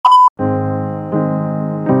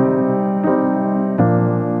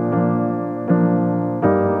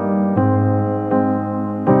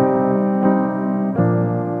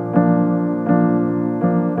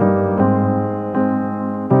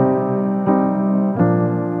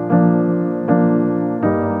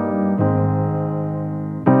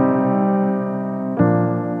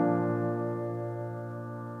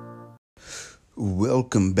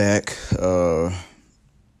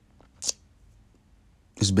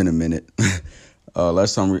been a minute.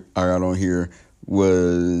 Last time I got on here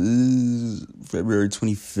was February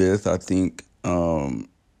 25th, I think. And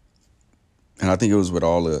I think it was with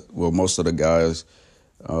most of the guys.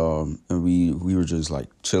 And we were just like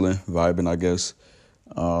chilling, vibing, I guess.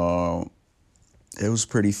 It was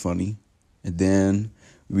pretty funny. And then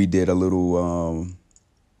we did a little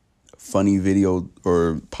funny video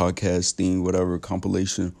or podcast thing, whatever,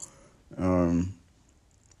 compilation.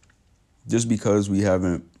 Just because we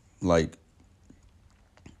haven't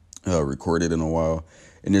recorded in a while,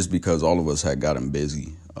 and it's because all of us had gotten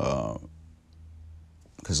busy,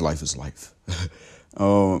 because life is life.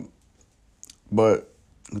 But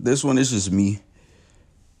this one is just me,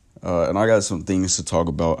 and I got some things to talk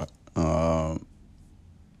about,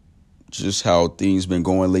 just how things been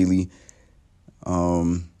going lately,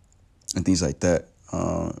 and things like that.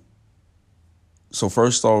 So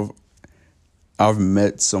first off, I've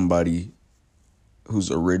met somebody who's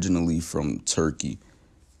originally from Turkey.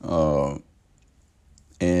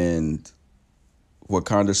 And what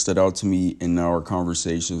kind of stood out to me in our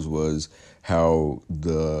conversations was how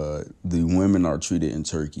the women are treated in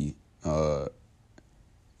Turkey.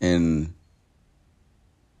 And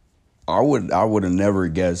I would have never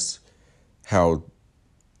guessed how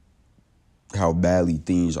badly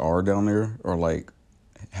things are down there, or like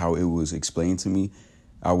how it was explained to me.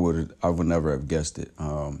 I would never have guessed it.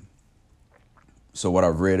 So what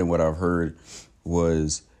I've read and what I've heard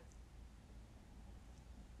was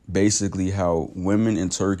basically how women in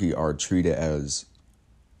Turkey are treated as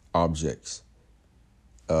objects,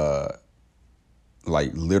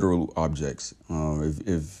 like literal objects.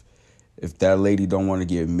 If that lady don't want to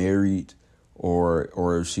get married,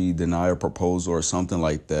 or if she deny a proposal or something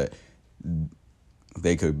like that,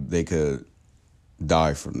 they could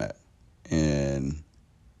die from that. And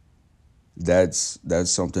that's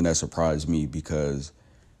something that surprised me, because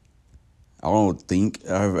I don't think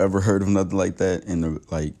I've ever heard of nothing like that in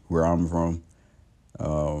where I'm from.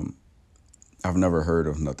 I've never heard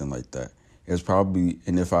of nothing like that. It's probably,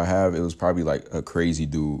 and if I have, it was probably like a crazy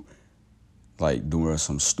dude, like doing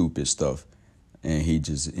some stupid stuff, and he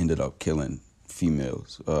just ended up killing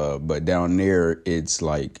females. But down there, it's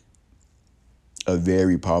like a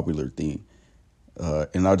very popular thing.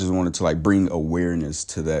 And I just wanted to bring awareness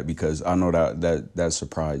to that, because I know that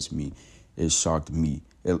surprised me. It shocked me.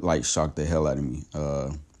 It shocked the hell out of me.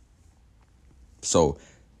 So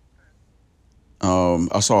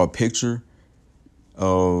I saw a picture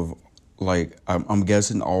of I'm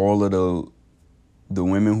guessing all of the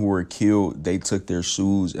women who were killed, they took their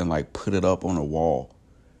shoes and put it up on a wall.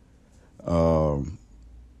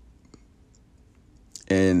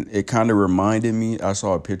 And it kind of reminded me, I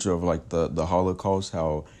saw a picture of the Holocaust,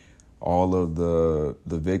 how all of the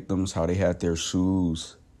victims, how they had their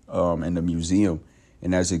shoes in the museum.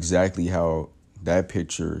 And that's exactly how that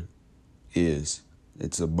picture is.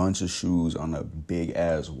 It's a bunch of shoes on a big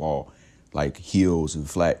ass wall, like heels and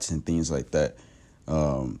flats and things like that,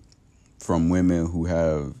 from women who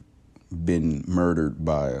have been murdered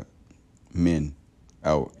by men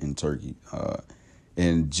out in Turkey.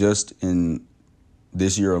 And just in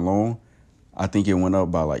this year alone, I think it went up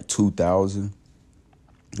by 2,000.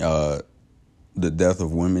 The death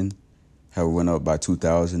of women have went up by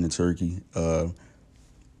 2,000 in Turkey.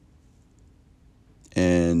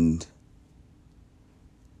 And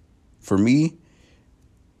for me,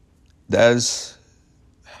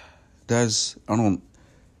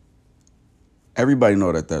 everybody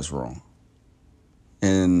know that that's wrong.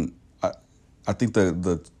 And I think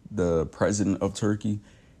the president of Turkey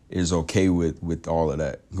is okay with all of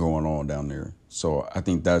that going on down there. So I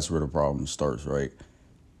think that's where the problem starts, right?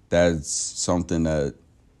 That's something that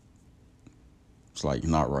it's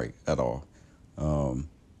not right at all.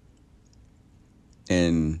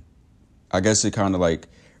 And I guess it kind of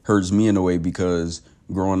hurts me in a way, because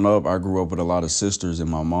growing up, I grew up with a lot of sisters and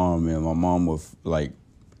my mom, and my mom would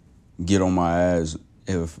get on my ass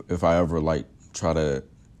if I ever try to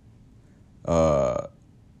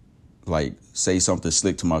say something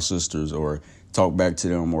slick to my sisters, or talk back to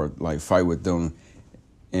them, or fight with them.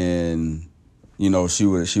 And she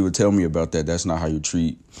would tell me about that. That's not how you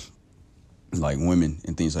treat women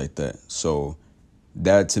and things like that. So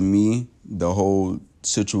that, to me, the whole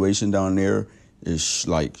situation down there is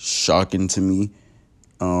shocking to me.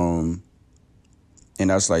 And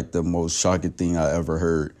that's the most shocking thing I ever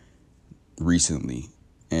heard recently.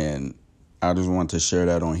 And I just want to share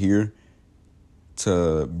that on here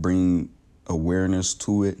to bring awareness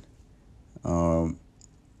to it.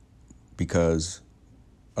 Because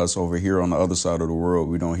us over here on the other side of the world,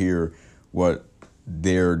 we don't hear what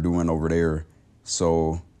they're doing over there.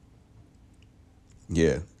 So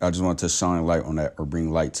yeah, I just wanted to shine light on that or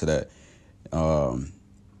bring light to that.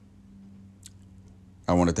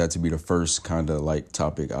 I wanted that to be the first kind of like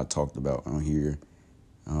topic I talked about on here.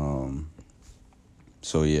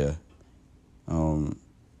 So yeah,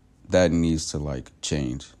 that needs to like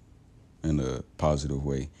change in a positive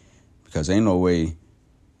way, because ain't no way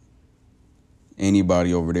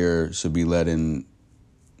anybody over there should be letting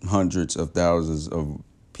hundreds of thousands of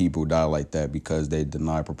people die like that because they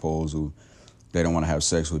deny proposal, they don't want to have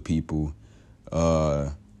sex with people,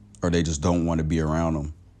 or they just don't want to be around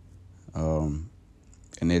them.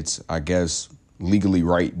 And it's, I guess, legally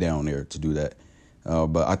right down there to do that.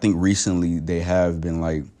 But I think recently they have been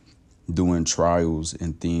like doing trials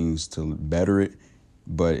and things to better it,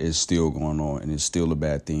 but it's still going on and it's still a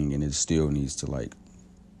bad thing and it still needs to like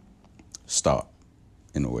stop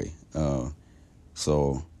in a way.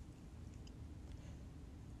 So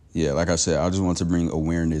yeah, like I said, I just want to bring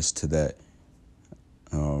awareness to that,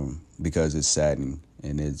 because it's saddening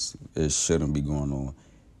and it shouldn't be going on,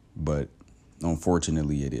 but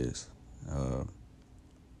unfortunately it is.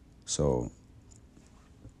 So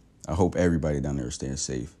I hope everybody down there stays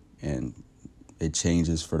safe and it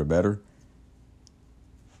changes for the better.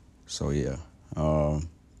 So yeah.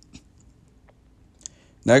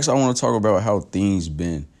 Next, I want to talk about how things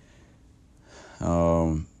been.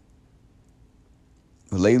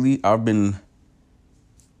 Lately, I've been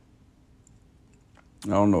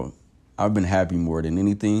happy more than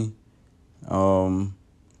anything. For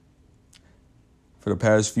the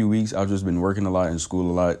past few weeks, I've just been working a lot in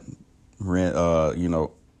school a lot,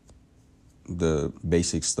 the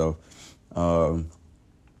basic stuff.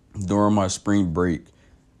 During my spring break,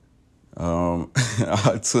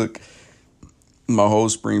 I took my whole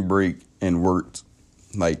spring break and worked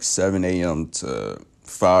like 7 a.m. to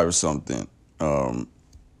 5 or something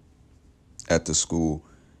at the school.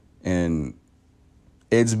 And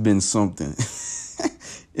it's been something.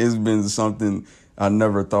 It's been something I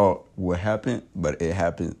never thought would happen, but it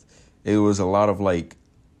happened. It was a lot of like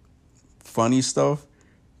funny stuff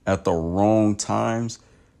at the wrong times.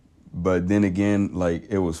 But then again, like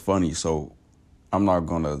it was funny. So I'm not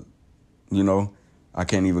going to, I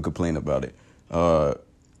can't even complain about it.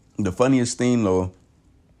 The funniest thing, though,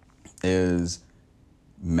 is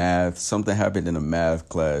math. Something happened in a math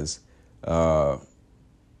class. The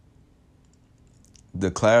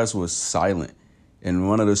class was silent, and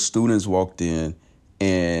one of the students walked in,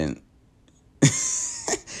 and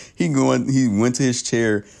he went to his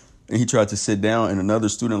chair, and he tried to sit down, and another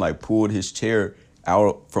student like pulled his chair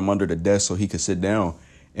out from under the desk so he could sit down.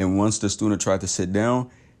 And once the student tried to sit down,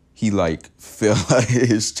 he like fell out of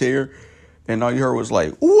his chair, and all you heard was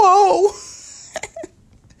like, "Whoa!"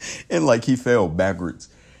 And like he fell backwards,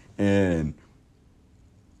 and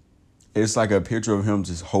it's like a picture of him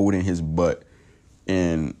just holding his butt.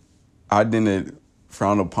 And I didn't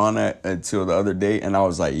frown upon that until the other day, and I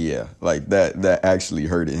was like, yeah, like that actually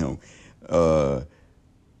hurted him.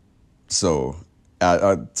 So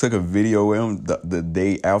I took a video of him the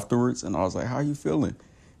day afterwards, and I was like, "How you feeling?"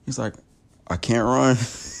 He's like, "I can't run."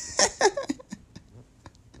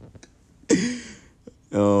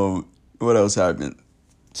 What else happened?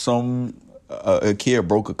 A kid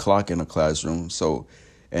broke a clock in a classroom. So,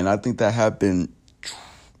 and I think that happened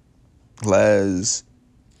last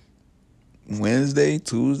Wednesday,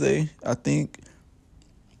 Tuesday, I think.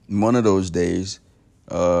 One of those days.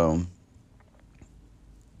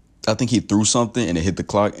 I think he threw something and it hit the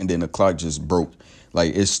clock, and then the clock just broke.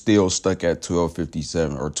 Like it's still stuck at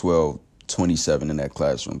 12:57 or 12:27 in that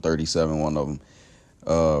classroom. 37, one of them.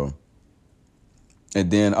 And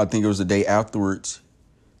then I think it was the day afterwards,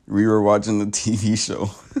 we were watching the TV show,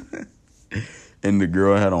 and the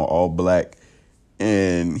girl had on all black,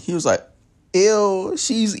 and he was like, "Ew,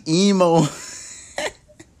 she's emo."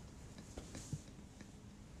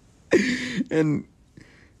 And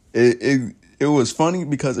it was funny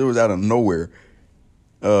because it was out of nowhere.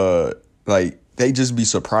 Like they just be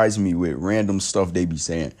surprising me with random stuff they be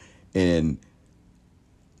saying, and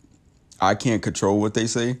I can't control what they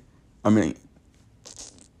say. I mean,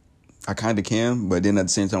 I kind of can, but then at the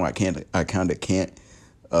same time, I kind of can't.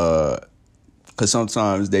 Because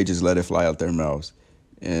sometimes they just let it fly out their mouths.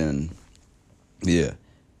 And yeah.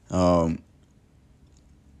 But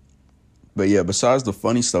yeah, besides the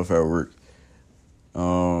funny stuff at work,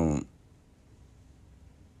 I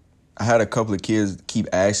had a couple of kids keep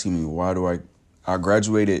asking me, why do I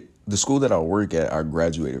graduated, the school that I work at, I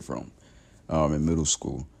graduated from in middle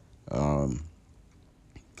school. I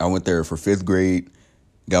went there for 5th grade.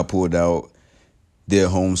 Got pulled out, did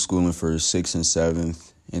homeschooling for 6th and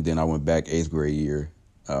 7th, and then I went back 8th grade year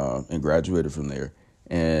and graduated from there.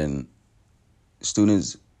 And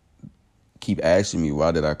students keep asking me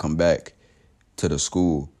why did I come back to the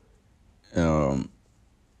school, and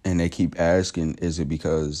they keep asking, is it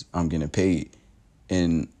because I'm getting paid?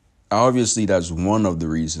 And obviously that's one of the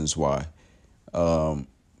reasons why,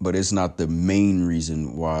 but it's not the main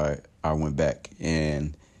reason why I went back.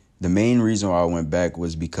 And the main reason why I went back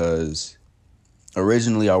was because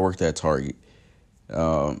originally I worked at Target.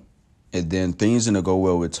 And then things didn't go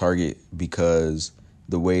well with Target because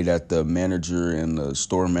the way that the manager and the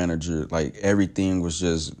store manager, like everything was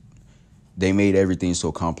just, they made everything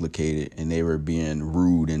so complicated and they were being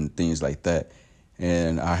rude and things like that.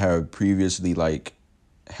 And I have previously like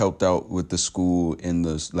helped out with the school in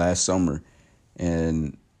the last summer,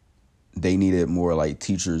 and they needed more like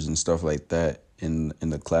teachers and stuff like that in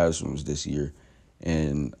the classrooms this year.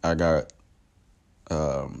 And I got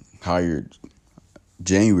hired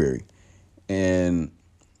January. And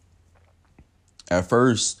at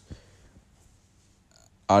first,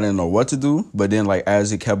 I didn't know what to do. But then, like,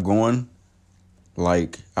 as it kept going,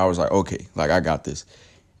 like, I was like, okay, like, I got this.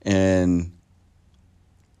 And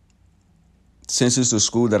since it's a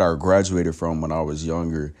school that I graduated from when I was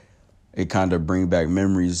younger, it kind of bring back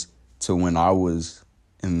memories to when I was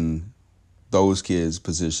in those kids'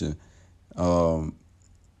 position.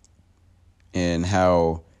 And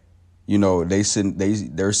how, you know, they're sitting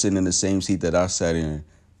in the same seat that I sat in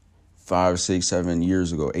 5, 6, 7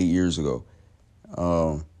 years ago, 8 years ago.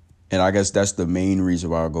 And I guess that's the main reason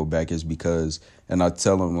why I go back, is because, and I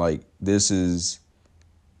tell them, like, this is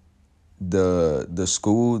the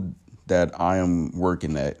school that I am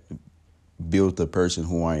working at built the person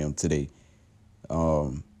who I am today.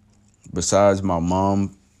 Besides my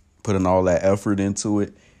mom putting all that effort into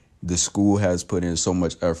it, the school has put in so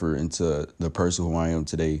much effort into the person who I am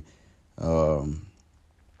today.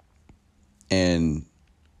 And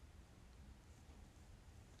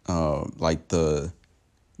like the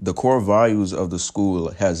core values of the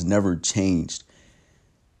school has never changed.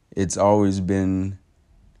 It's always been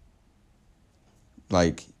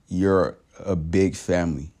like, you're a big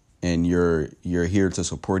family and you're here to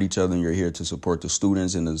support each other, and you're here to support the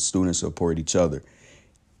students, and the students support each other.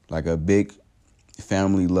 Like a big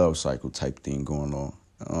family love cycle type thing going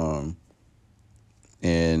on.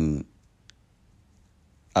 And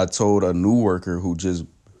I told a new worker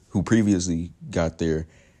who previously got there,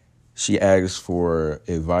 she asked for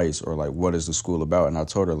advice or like, what is the school about? And I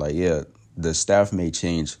told her, like, yeah, the staff may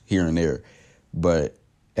change here and there, but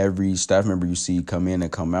every staff member you see come in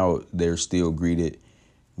and come out, they're still greeted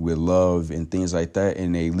with love and things like that.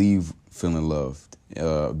 And they leave feeling loved,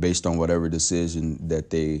 based on whatever decision that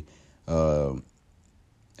they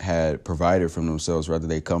had provided from themselves, whether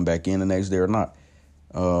they come back in the next day or not.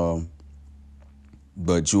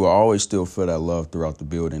 But you will always still feel that love throughout the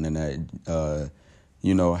building, and that,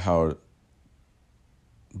 you know, how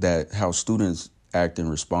students act and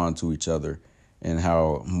respond to each other, and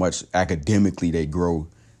how much academically they grow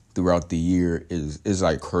throughout the year is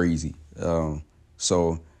like crazy.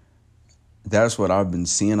 So that's what I've been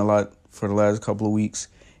seeing a lot for the last couple of weeks.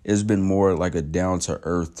 It's been more like a down to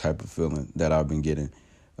earth type of feeling that I've been getting.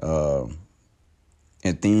 And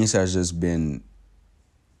things has just been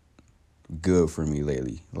good for me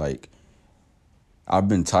lately. Like, I've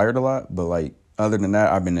been tired a lot, but like, other than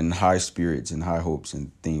that, I've been in high spirits and high hopes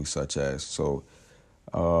and things such as. So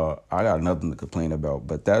I got nothing to complain about.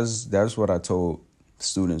 But that's what I told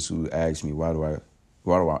students who asked me, why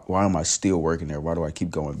am I still working there? Why do I keep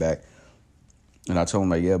going back? And I told them,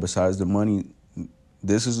 like, yeah, besides the money,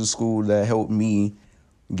 this is a school that helped me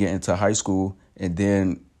get into high school. And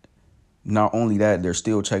then not only that, they're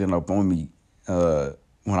still checking up on me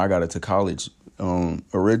when I got into college.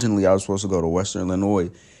 Originally, I was supposed to go to Western Illinois,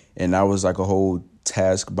 and that was like a whole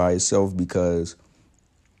task by itself, because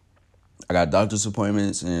I got doctor's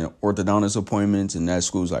appointments and orthodontist appointments, and that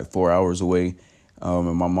school's like 4 hours away.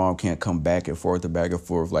 And my mom can't come back and forth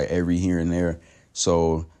like every here and there.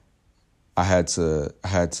 So I had to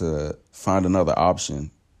find another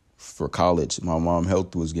option for college. My mom's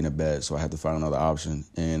health was getting bad, so I had to find another option.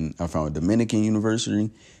 And I found a Dominican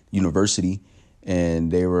university,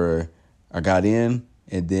 and I got in,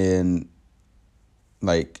 and then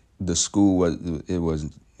like the school it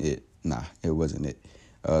wasn't it. It wasn't it.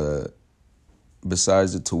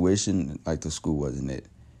 Besides the tuition, like the school wasn't it.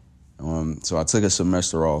 So I took a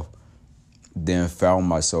semester off, then found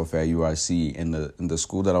myself at UIC, and the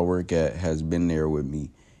school that I work at has been there with me,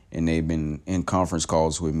 and they've been in conference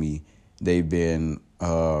calls with me. They've been,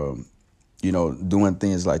 doing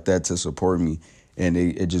things like that to support me, and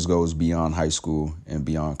it just goes beyond high school and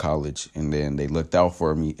beyond college. And then they looked out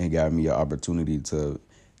for me and got me an opportunity to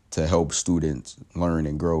to help students learn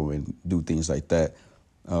and grow and do things like that.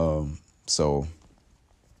 So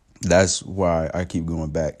that's why I keep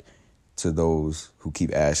going back to those who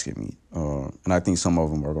keep asking me. And I think some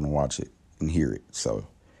of them are going to watch it and hear it. So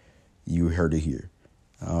you heard it here.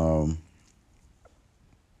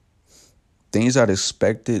 Things I'd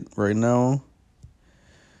expected right now,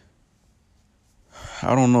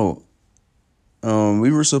 I don't know.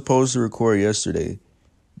 We were supposed to record yesterday,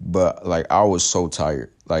 but like I was so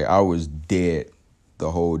tired. Like I was dead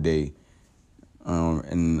the whole day.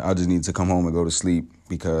 And I just need to come home and go to sleep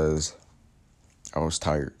because I was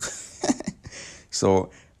tired. So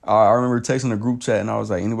I remember texting the group chat and I was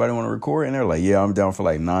like, anybody want to record? And they're like, yeah, I'm down for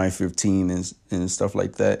like 9:15 and stuff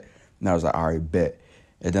like that. And I was like, all right, bet.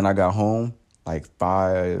 And then I got home like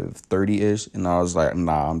 5:30-ish and I was like,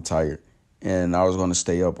 nah, I'm tired. And I was going to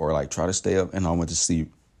stay up or like try to stay up, and I went to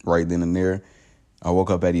sleep right then and there. I woke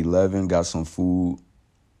up at 11, got some food.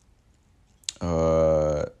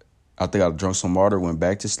 I think I drank some water, went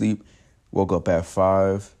back to sleep, woke up at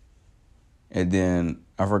 5. And then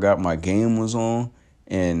I forgot my game was on,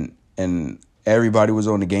 and everybody was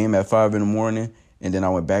on the game at 5 in the morning. And then I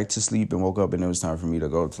went back to sleep and woke up, and it was time for me to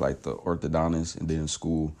go to like the orthodontist and then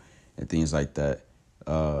school and things like that.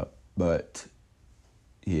 But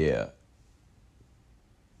yeah,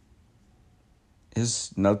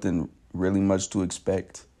 it's nothing really much to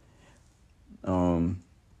expect. We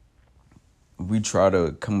try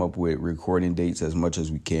to come up with recording dates as much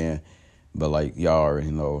as we can, but like y'all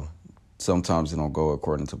already know, sometimes it don't go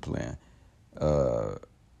according to plan.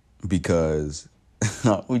 Because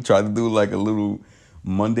we tried to do like a little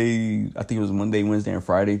Monday, I think it was Monday, Wednesday, and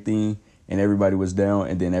Friday thing, and everybody was down,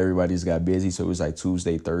 and then everybody just got busy, so it was like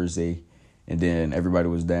Tuesday, Thursday, and then everybody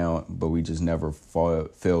was down, but we just never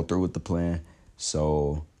fell through with the plan.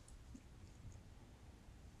 So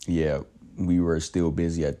yeah, we were still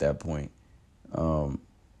busy at that point. And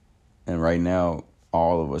right now,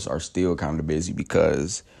 all of us are still kind of busy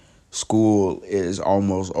because school is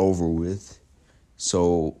almost over with.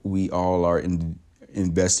 So we all are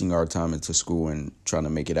investing our time into school and trying to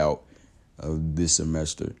make it out of this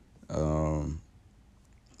semester.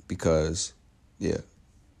 Because, yeah,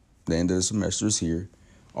 the end of the semester is here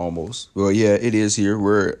almost. Well, yeah, it is here.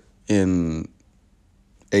 We're in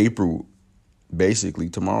April, basically.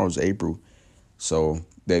 Tomorrow's April. So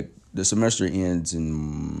that the semester ends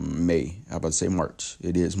in May. How about to say March?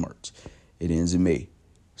 It is March. It ends in May.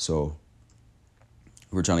 So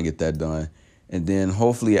we're trying to get that done. And then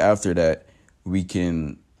hopefully after that, we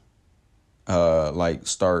can like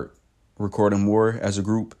start recording more as a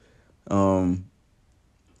group,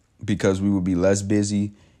 because we would be less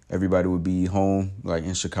busy. Everybody would be home, like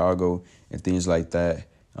in Chicago and things like that.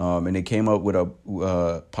 And they came up with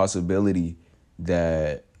a possibility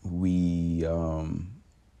that we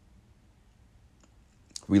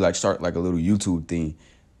like start like a little YouTube thing.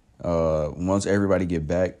 Once everybody get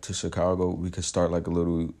back to Chicago, we could start like a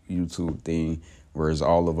little YouTube thing where it's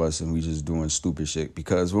all of us and we just doing stupid shit.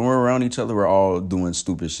 Because when we're around each other, we're all doing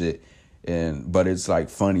stupid shit. But it's like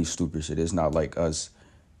funny stupid shit. It's not like us.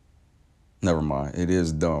 Never mind. It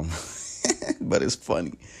is dumb, but it's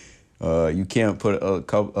funny. You can't put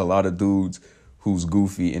a lot of dudes who's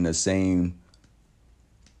goofy in the same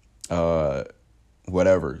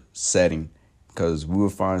whatever setting, because we will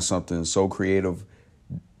find something so creative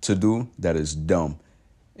to do that is dumb.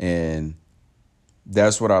 And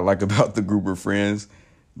that's what I like about the group of friends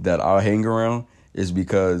that I'll hang around, is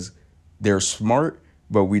because they're smart,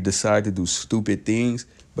 but we decide to do stupid things.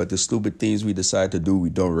 But the stupid things we decide to do, we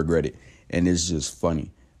don't regret it. And it's just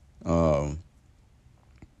funny. And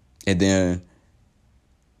then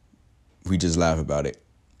we just laugh about it.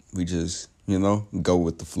 We just, go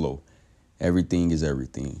with the flow. Everything is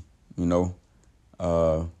everything,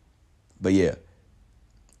 But yeah,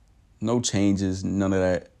 no changes, none of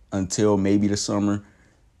that until maybe the summer.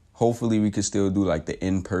 Hopefully we could still do like the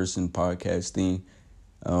in-person podcast thing.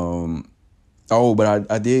 But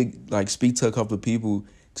I did like speak to a couple of people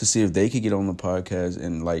to see if they could get on the podcast,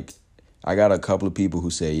 and like I got a couple of people who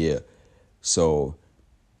say yeah. So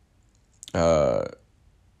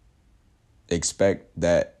expect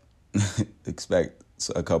that. Expect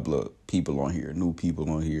a couple of people on here, new people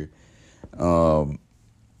on here.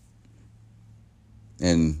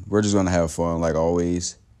 And we're just going to have fun like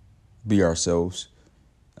always, be ourselves,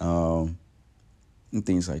 and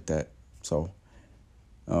things like that. So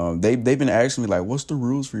they've been asking me like, what's the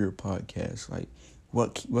rules for your podcast? Like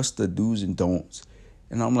what's the do's and don'ts?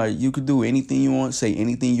 And I'm like, you could do anything you want, say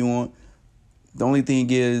anything you want. The only thing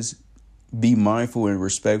is be mindful and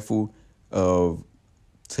respectful of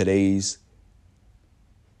today's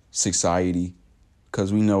society.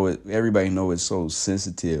 because we know it. Everybody know it's so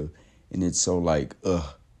sensitive, and it's so like, ugh.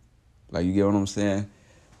 Like, you get what I'm saying?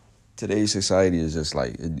 Today's society is just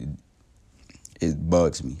like, it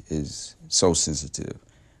bugs me. It's so sensitive.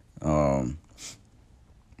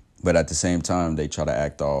 But at the same time, they try to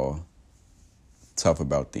act all tough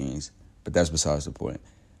about things. But that's besides the point.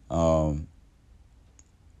 You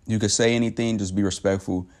could say anything, just be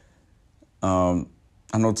respectful. I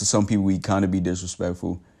know to some people we kind of be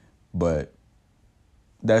disrespectful, but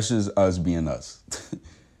that's just us being us.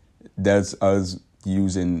 That's us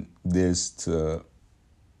using this to,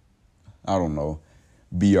 I don't know,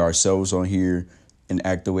 be ourselves on here and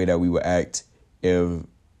act the way that we would act if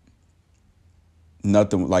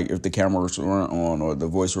nothing, like if the cameras weren't on or the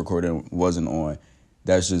voice recording wasn't on.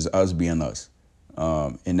 That's just us being us.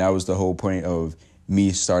 And that was the whole point of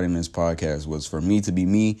me starting this podcast, was for me to be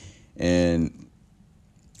me. And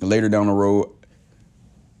later down the road,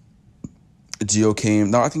 Gio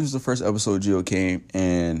came. No, I think it was the first episode Gio came.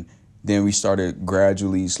 And then we started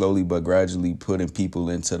slowly but gradually putting people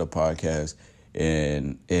into the podcast.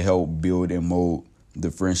 And it helped build and mold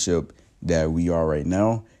the friendship that we are right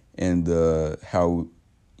now. And how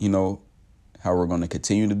we're going to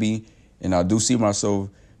continue to be. And I do see myself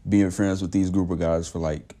being friends with these group of guys for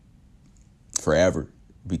like forever,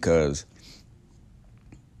 because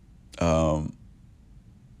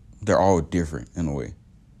they're all different in a way.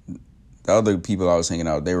 The other people I was hanging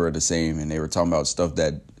out, they were the same, and they were talking about stuff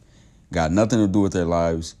that got nothing to do with their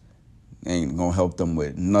lives, ain't gonna help them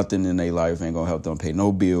with nothing in their life, ain't gonna help them pay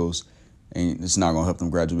no bills, and it's not gonna help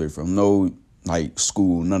them graduate from no like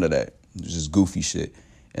school, none of that. It's just goofy shit.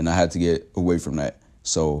 And I had to get away from that.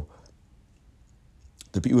 So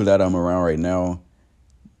the people that I'm around right now,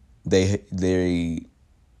 they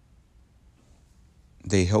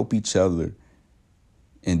help each other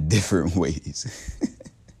in different ways.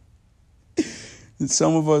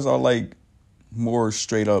 Some of us are like more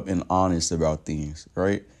straight up and honest about things,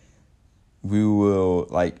 right? We will,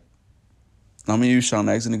 like, I'm gonna use Sean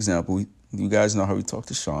as an example. You guys know how we talk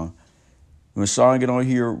to Sean. When Sean get on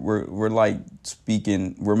here, we're like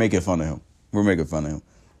speaking, we're making fun of him.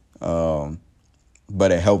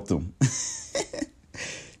 But it helped him.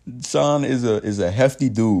 Sean is a hefty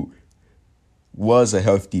dude. Was a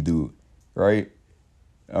hefty dude, right?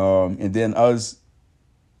 And then us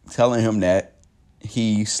telling him that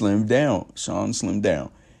he slimmed down. Sean slimmed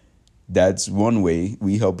down. That's one way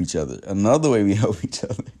we help each other. Another way we help each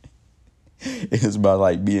other is by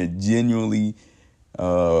like being genuinely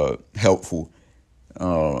helpful.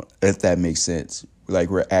 If that makes sense. Like,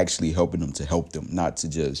 we're actually helping them to help them, not to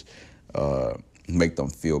just make them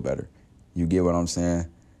feel better. You get what I'm saying?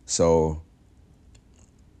 So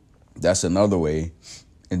that's another way.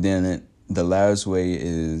 And then the last way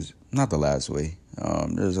is not the last way.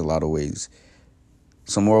 There's a lot of ways.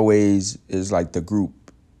 Some more ways is like the group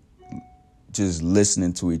just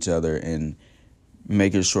listening to each other and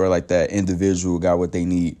making sure like that individual got what they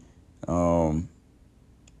need. I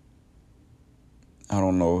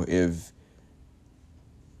don't know if,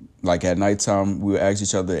 like, at nighttime we would ask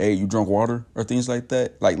each other, hey, you drunk water, or things like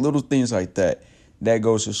that. Like little things like that. That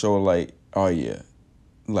goes to show like, oh yeah,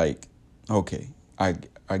 like, okay, I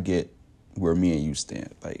get where me and you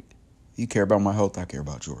stand. Like, you care about my health, I care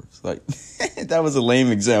about yours. Like, that was a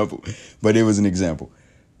lame example, but it was an example.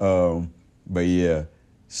 But yeah,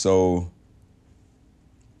 so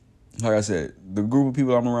like I said, the group of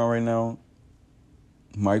people I'm around right now,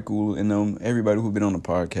 Michael and them, everybody who's been on the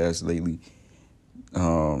podcast lately,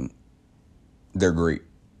 they're great.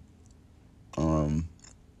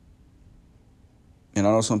 And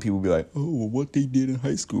I know some people be like, oh, well, what they did in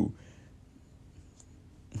high school.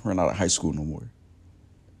 We're not at high school no more.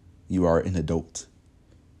 You are an adult.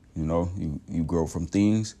 You know, you grow from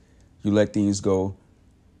things, you let things go,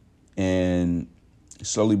 and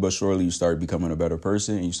slowly but surely you start becoming a better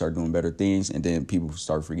person and you start doing better things, and then people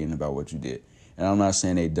start forgetting about what you did. And I'm not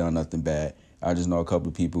saying they've done nothing bad. I just know a couple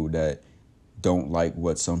of people that don't like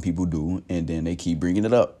what some people do, and then they keep bringing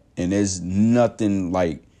it up. And there's nothing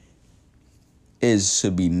like, it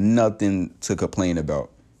should be nothing to complain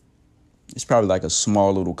about. It's probably like a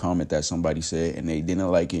small little comment that somebody said and they didn't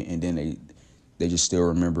like it, and then they just still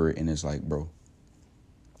remember it, and it's like, bro,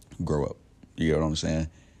 grow up. You know what I'm saying?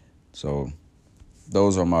 So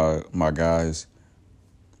those are my guys.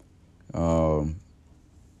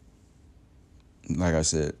 Like I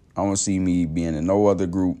said, I don't see me being in no other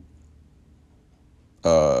group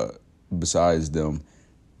besides them,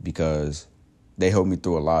 because they helped me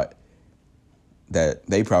through a lot that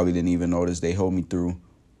they probably didn't even notice they helped me through.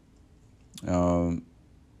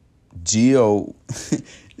 Gio,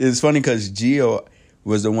 it's funny because Gio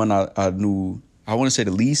was the one I knew I want to say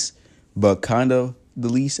the least, but kind of the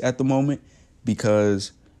least at the moment,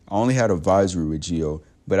 because I only had advisory with Gio,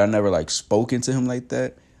 but I never like spoken to him like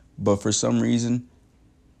that. But for some reason,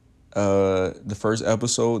 the first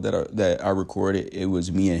episode that I recorded, it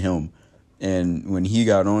was me and him. And when he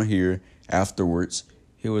got on here afterwards,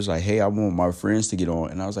 he was like, "Hey, I want my friends to get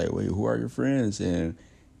on." And I was like, "Wait, who are your friends?" And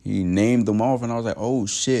he named them off, and I was like, "Oh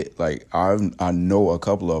shit!" Like I know a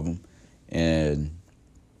couple of them, and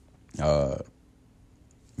uh,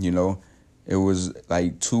 you know, it was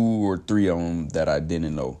like 2 or 3 of them that I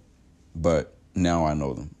didn't know, but now I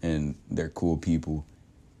know them, and they're cool people,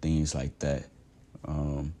 things like that.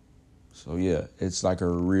 So yeah, it's like a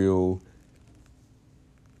real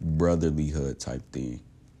brotherlyhood type thing.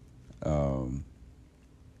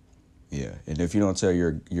 Yeah, and if you don't tell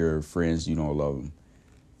your friends you don't love them,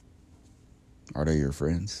 are they your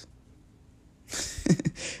friends?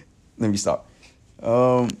 Let me stop.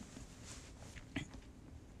 Let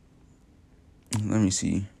me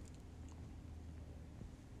see.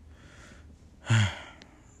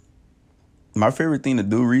 My favorite thing to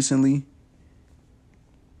do recently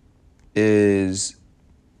is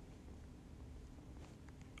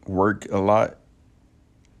work a lot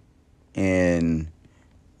and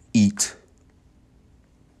eat.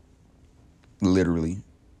 Literally,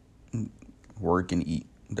 work and eat.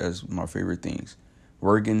 That's my favorite things.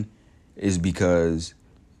 Working is because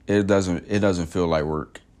it doesn't feel like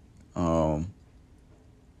work.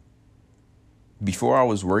 Before I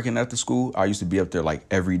was working at the school, I used to be up there like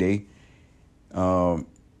every day.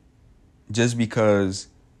 Just because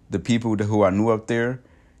the people who I knew up there,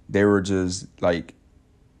 they were just like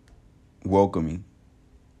welcoming.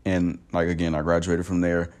 And like, again, I graduated from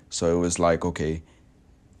there. So it was like, okay,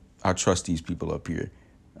 I trust these people up here.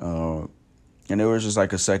 And it was just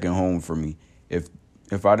like a second home for me.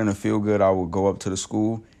 If I didn't feel good, I would go up to the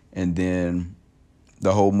school, and then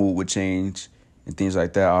the whole mood would change and things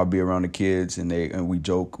like that. I'll be around the kids, and we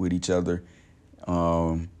joke with each other.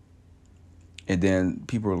 And then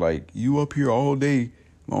people are like, "You up here all day?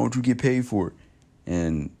 Why don't you get paid for it?"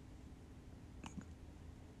 And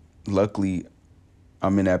luckily,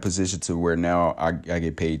 I'm in that position to where now I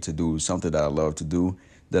get paid to do something that I love to do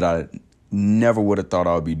that I never would have thought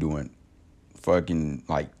I would be doing. Fucking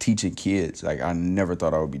like teaching kids. Like, I never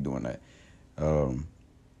thought I would be doing that.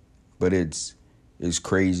 But it's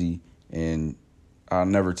crazy, and I'll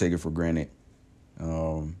never take it for granted.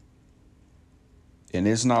 And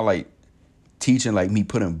it's not like teaching, like me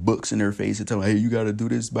putting books in their face and telling them, "Hey, you got to do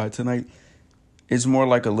this by tonight." It's more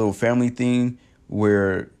like a little family thing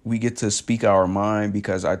where we get to speak our mind,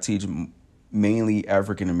 because I teach mainly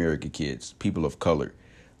African American kids, people of color,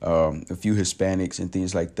 a few Hispanics and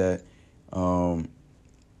things like that.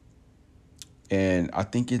 And I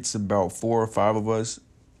think it's about 4 or 5 of us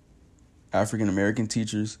African American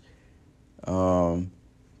teachers. And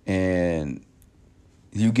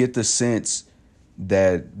you get the sense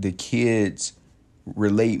that the kids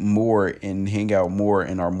relate more and hang out more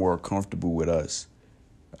and are more comfortable with us.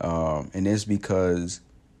 And it's because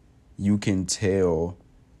you can tell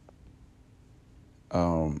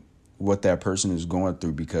what that person is going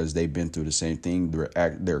through, because they've been through the same thing.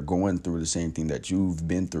 They're going through the same thing that you've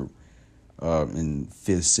been through in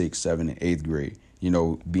 5th, 6th, 7th, and 8th grade. You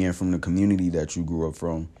know, being from the community that you grew up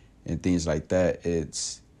from and things like that.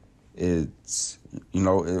 It's you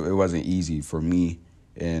know, it wasn't easy for me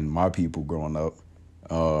and my people growing up.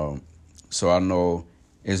 So I know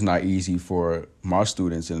it's not easy for my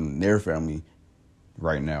students and their family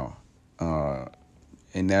right now.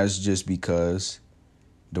 And that's just because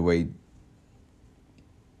the way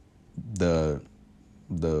the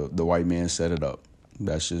white man set it up.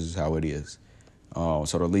 That's just how it is. So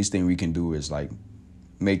the least thing we can do is like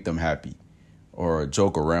make them happy or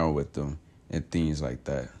joke around with them and things like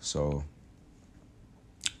that. So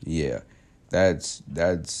yeah, that's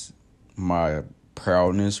my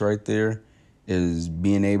proudness right there, is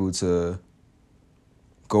being able to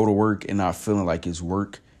go to work and not feeling like it's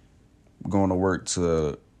work, going to work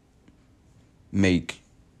to make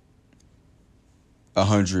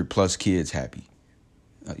 100+ kids happy,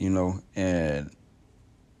 you know, and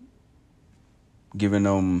giving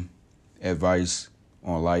them advice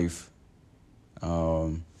on life,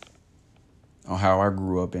 on how I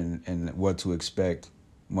grew up and what to expect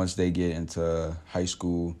once they get into high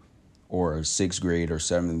school or 6th grade or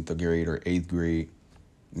 7th grade or 8th grade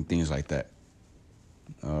and things like that.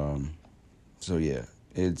 So yeah,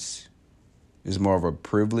 it's more of a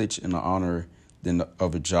privilege and an honor than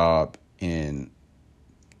of a job, and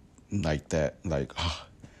like that, like,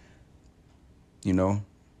 you know.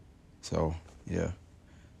 So yeah,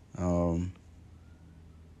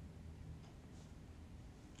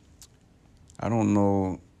 I don't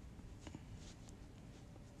know.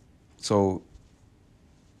 So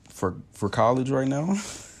for college right now,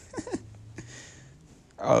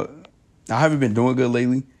 I haven't been doing good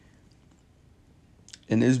lately,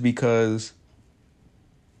 and it's because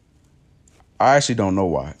I actually don't know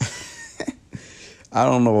why. I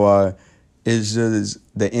don't know why. It's just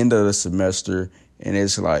the end of the semester, and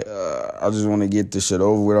it's like I just want to get this shit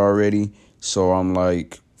over with already. So I'm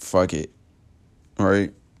like, fuck it,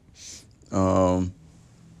 right? Um,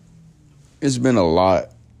 it's been a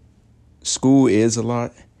lot. School is a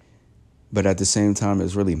lot, but at the same time,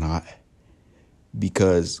 it's really not.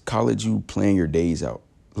 Because college, you plan your days out.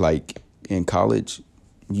 Like in college,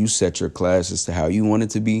 you set your classes to how you want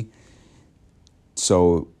it to be.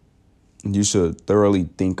 So you should thoroughly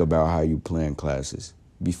think about how you plan classes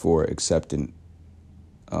before accepting,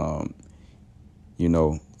 um,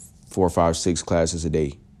 4, 5, 6 classes a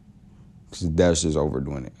day. Because that's just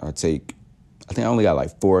overdoing it. I think I only got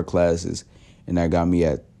like 4 classes, and that got me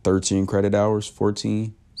at 13 credit hours,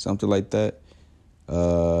 14, something like that.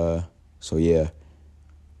 So yeah.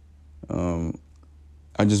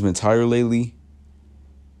 I've just been tired lately.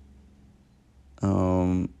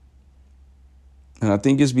 And I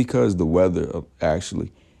think it's because the weather,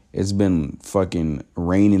 actually. It's been fucking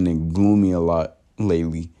raining and gloomy a lot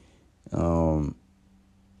lately.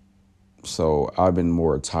 So I've been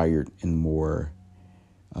more tired and more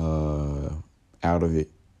out of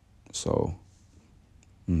it. So,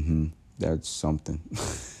 that's something.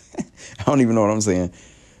 I don't even know what I'm saying.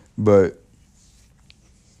 But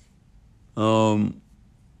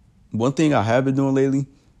one thing I have been doing lately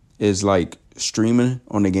is like streaming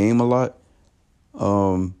on the game a lot.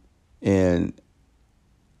 And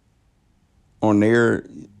on there,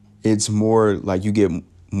 it's more like you get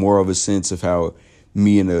more of a sense of how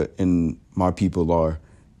me and my people are.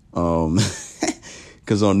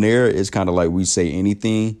 Because on there, it's kind of like we say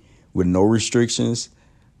anything with no restrictions.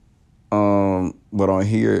 But on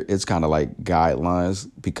here, it's kind of like guidelines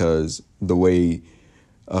because the way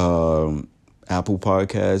Apple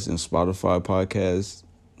Podcasts and Spotify Podcasts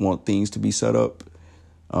want things to be set up.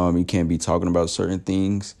 You can't be talking about certain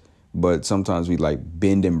things, but sometimes we like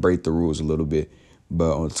bend and break the rules a little bit.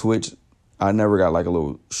 But on Twitch, I never got like a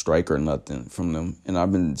little strike or nothing from them. And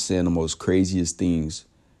I've been saying the most craziest things,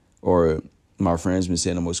 or my friends been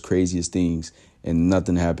saying the most craziest things, and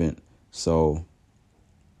nothing happened. So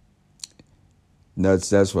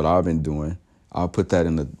that's what I've been doing. I'll put that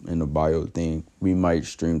in the bio thing. We might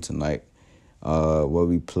stream tonight. What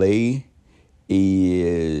we play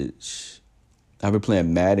is I've been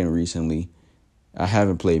playing Madden recently. I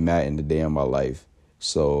haven't played Madden a day in my life.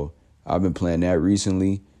 So I've been playing that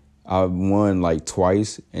recently. I won like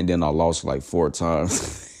twice, and then I lost like 4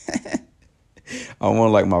 times. I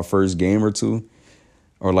won like my first game or two.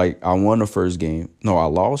 Or like I won the first game. No, I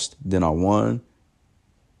lost. Then I won.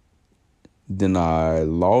 Then I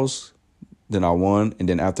lost. Then I won. And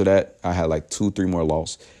then after that, I had like 2, 3 more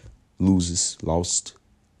lost.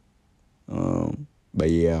 But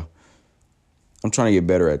yeah. I'm trying to get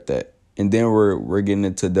better at that. And then we're getting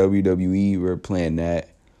into WWE. We're playing that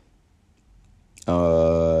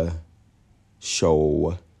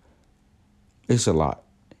show. It's a lot.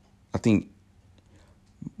 I think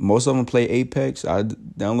most of them play Apex. I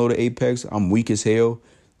downloaded Apex. I'm weak as hell.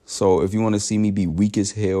 So if you want to see me be weak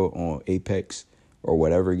as hell on Apex or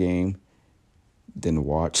whatever game, then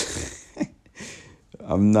watch.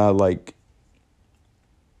 I'm not like...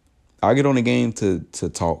 I get on the game to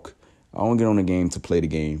talk. I don't get on the game to play the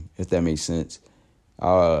game, if that makes sense.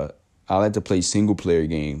 I like to play single player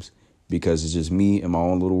games because it's just me in my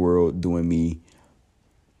own little world doing me,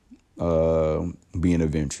 being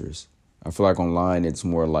adventurous. I feel like online it's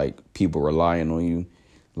more like people relying on you.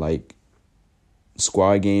 Like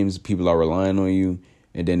squad games, people are relying on you.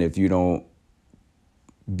 And then if you don't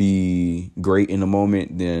be great in the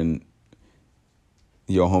moment, then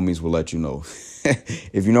your homies will let you know.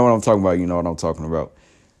 If you know what I'm talking about, you know what I'm talking about.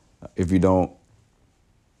 If you don't,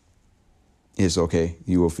 it's okay.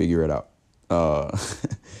 You will figure it out.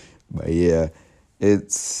 But yeah,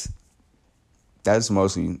 that's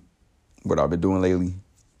mostly what I've been doing lately.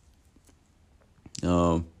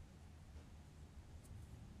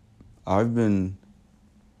 I've been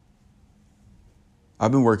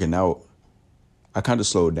working out. I kind of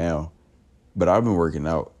slowed down, but I've been working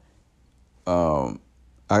out. I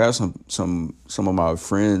got some of my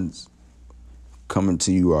friends coming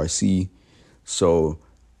to URC. So,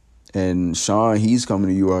 and Sean, he's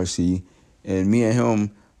coming to URC, and me and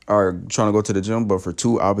him are trying to go to the gym, but for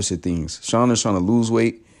 2 opposite things. Sean is trying to lose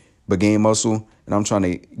weight but gain muscle, and I'm trying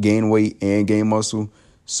to gain weight and gain muscle.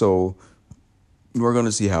 So we're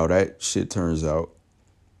gonna see how that shit turns out.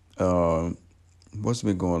 What's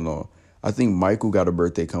been going on? I think Michael got a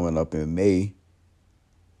birthday coming up in May.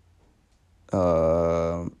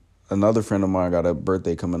 Another friend of mine got a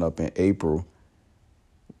birthday coming up in April.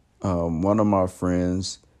 One of my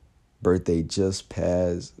friends' birthday just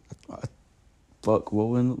passed.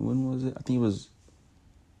 When was it? I think it was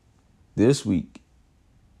this week.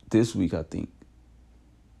 I think.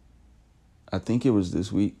 I think it was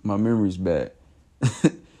this week. My memory's bad.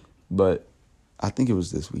 But I think it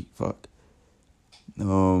was this week. Fuck.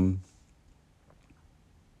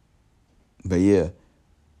 But yeah,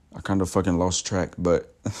 I kind of fucking lost track.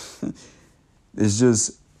 But it's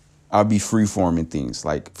just, I'll be free-forming things,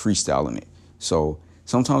 like freestyling it. So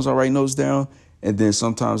sometimes I write notes down, and then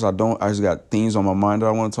sometimes I don't. I just got things on my mind that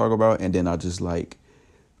I want to talk about, and then I just like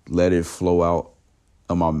let it flow out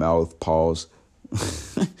of my mouth, pause,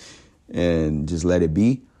 and just let it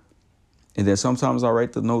be. And then sometimes I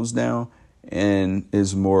write the notes down, and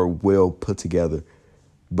it's more well put together.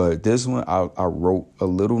 But this one, I wrote a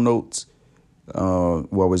little notes,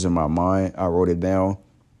 what was in my mind. I wrote it down.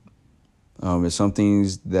 And some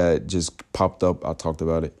things that just popped up, I talked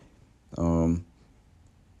about it. And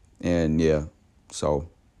yeah, so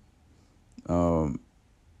I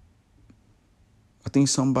think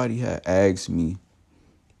somebody had asked me,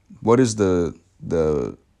 what is the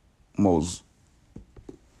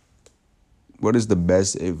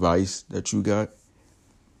best advice that you got?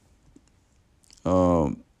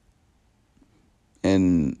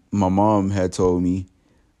 And my mom had told me,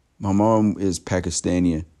 my mom is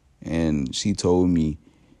Pakistani, and she told me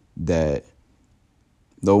that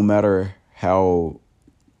no matter how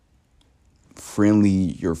friendly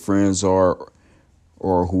your friends are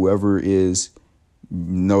or whoever is,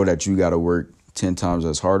 know that you got to work 10 times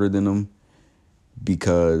as harder than them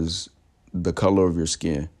because the color of your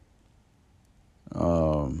skin.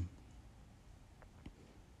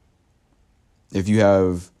 If you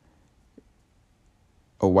have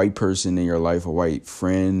a white person in your life, a white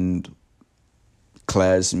friend,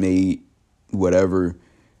 classmate, whatever,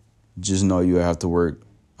 just know you have to work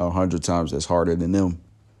 100 times as harder than them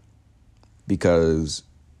because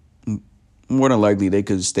more than likely they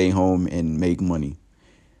could stay home and make money.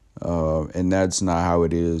 And that's not how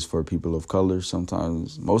it is for people of color.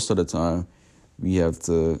 Sometimes, most of the time, we have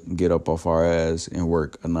to get up off our ass and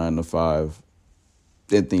work a 9 to 5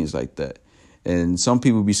 and things like that. And some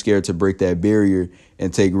people be scared to break that barrier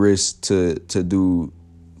and take risks to do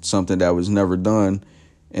something that was never done.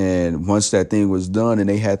 And once that thing was done and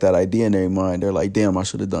they had that idea in their mind, they're like, damn, I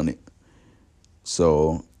should have done it.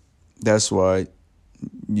 So that's why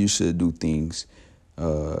you should do things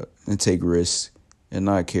and take risks and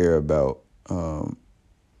not care about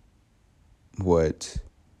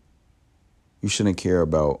you shouldn't care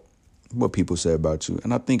about what people say about you.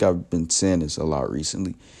 And I think I've been saying this a lot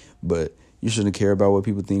recently, but you shouldn't care about what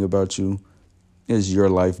people think about you. It's your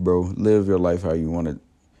life, bro. Live your life how you want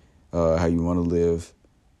to live.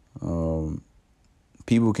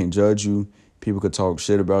 People can judge you. People could talk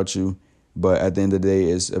shit about you. But at the end of the day,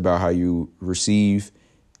 it's about how you receive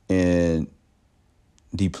and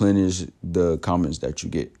deplenish the comments that you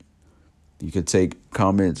get. You could take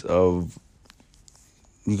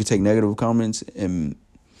negative comments and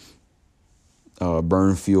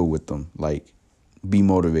burn fuel with them, like be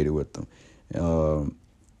motivated with them.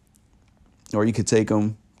 Or you could take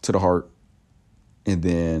them to the heart and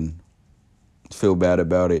then feel bad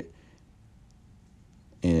about it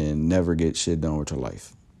and never get shit done with your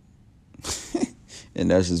life.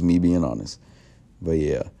 And that's just me being honest. But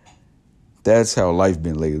yeah, that's how life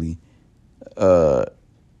been lately.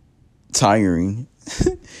 Tiring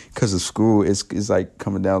because of school. It's like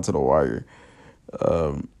coming down to the wire.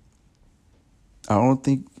 I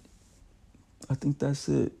think that's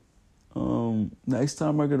it. Next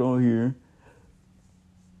time I get on here,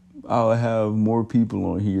 I'll have more people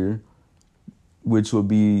on here, which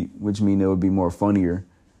mean it would be more funnier.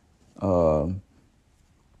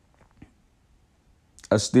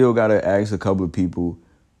 I still gotta ask a couple of people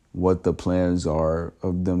what the plans are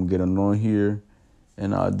of them getting on here,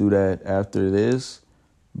 and I'll do that after this.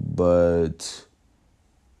 But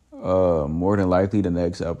more than likely, the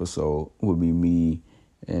next episode will be me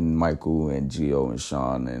and Michael and Gio and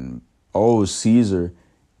Sean and Caesar.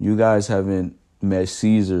 You guys haven't met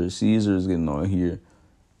Caesar. Caesar's getting on here.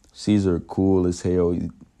 Caesar cool as hell.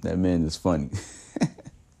 That man is funny.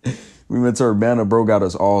 We went to Urbana, bro, got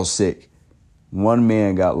us all sick. One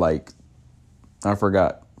man got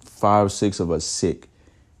 5, 6 of us sick.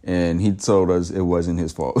 And he told us it wasn't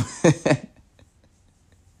his fault.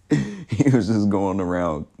 He was just going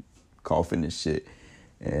around coughing and shit.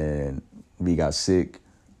 And We got sick,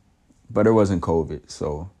 but it wasn't COVID,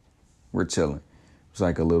 so we're chilling. It was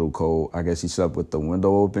like a little cold. I guess he slept with the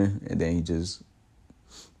window open, and then he just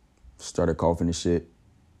started coughing and shit.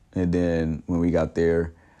 And then when we got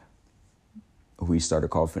there, we started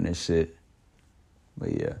coughing and shit.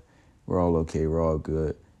 But yeah, we're all okay. We're all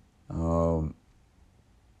good. And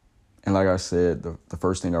like I said, the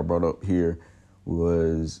first thing I brought up here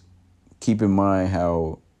was keep in mind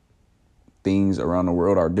how things around the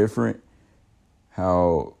world are different.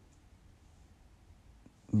 How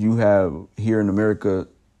you have here in America,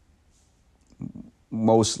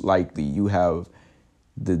 most likely you have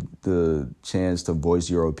the chance to voice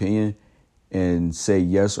your opinion and say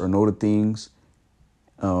yes or no to things.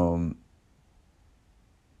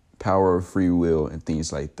 Power of free will and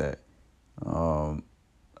things like that.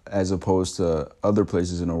 As opposed to other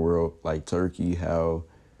places in the world like Turkey, how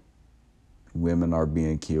women are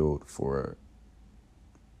being killed for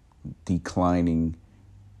declining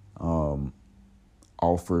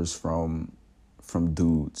offers from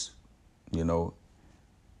dudes, you know.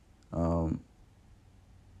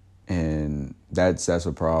 And that's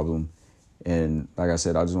a problem. And like I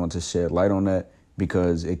said, I just want to shed light on that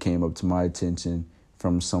because it came up to my attention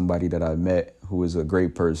from somebody that I met who is a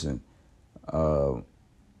great person.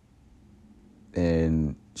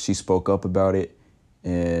 And she spoke up about it,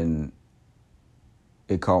 and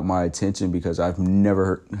it caught my attention because I've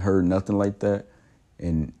never heard nothing like that.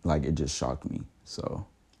 And like, it just shocked me. So,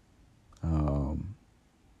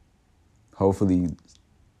 hopefully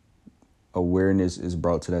awareness is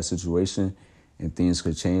brought to that situation and things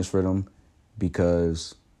could change for them,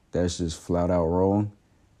 because that's just flat out wrong.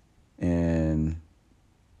 And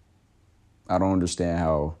I don't understand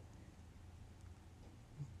how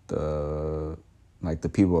the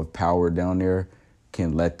people of power down there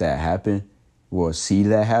can let that happen, or see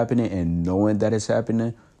that happening and knowing that it's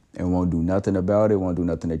happening and won't do nothing about it, won't do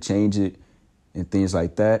nothing to change it and things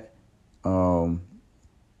like that. So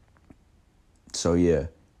yeah,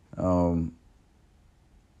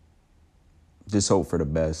 just hope for the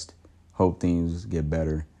best, hope things get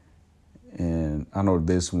better. And I know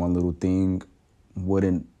this one little thing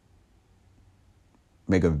wouldn't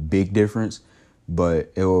make a big difference,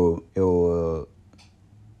 but it will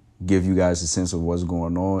give you guys a sense of what's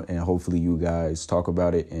going on, and hopefully you guys talk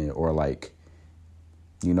about it or like,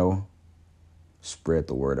 you know, spread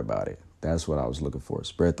the word about it. That's what I was looking for.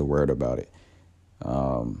 Spread the word about it.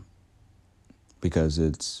 Because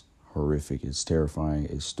it's horrific. It's terrifying.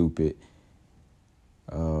 It's stupid.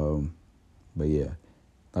 But yeah,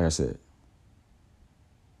 like I said,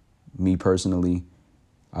 me personally,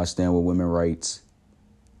 I stand with women's rights.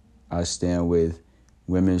 I stand with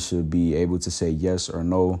women should be able to say yes or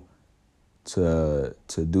no to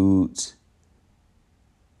dudes.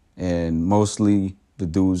 And mostly the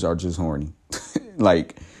dudes are just horny.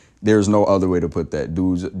 Like, there's no other way to put that.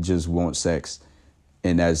 Dudes just want sex,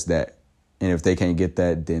 and that's that. And if they can't get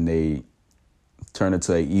that, then they turn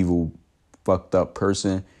into an evil, fucked up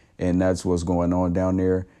person, and that's what's going on down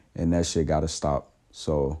there, and that shit gotta stop.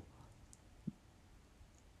 So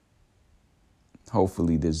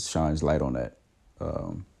hopefully this shines light on that.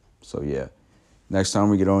 So yeah, next time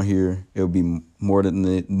we get on here, it'll be more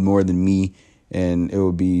than me, and it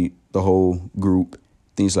will be the whole group,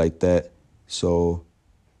 things like that. So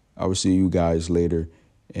I will see you guys later,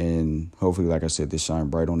 and hopefully, like I said, this shine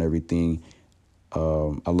bright on everything.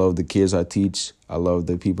 I love the kids I teach. I love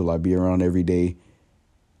the people I be around every day.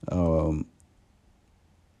 You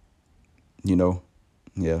know,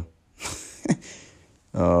 yeah.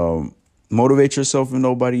 Motivate yourself if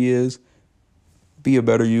nobody is. Be a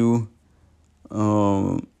better you.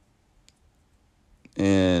 And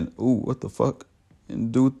what the fuck?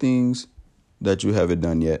 And do things that you haven't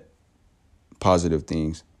done yet. Positive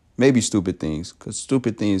things. Maybe stupid things, because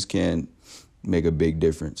stupid things can make a big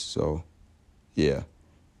difference. So, yeah,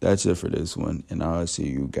 that's it for this one. And I'll see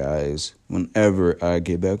you guys whenever I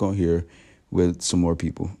get back on here with some more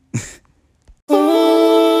people.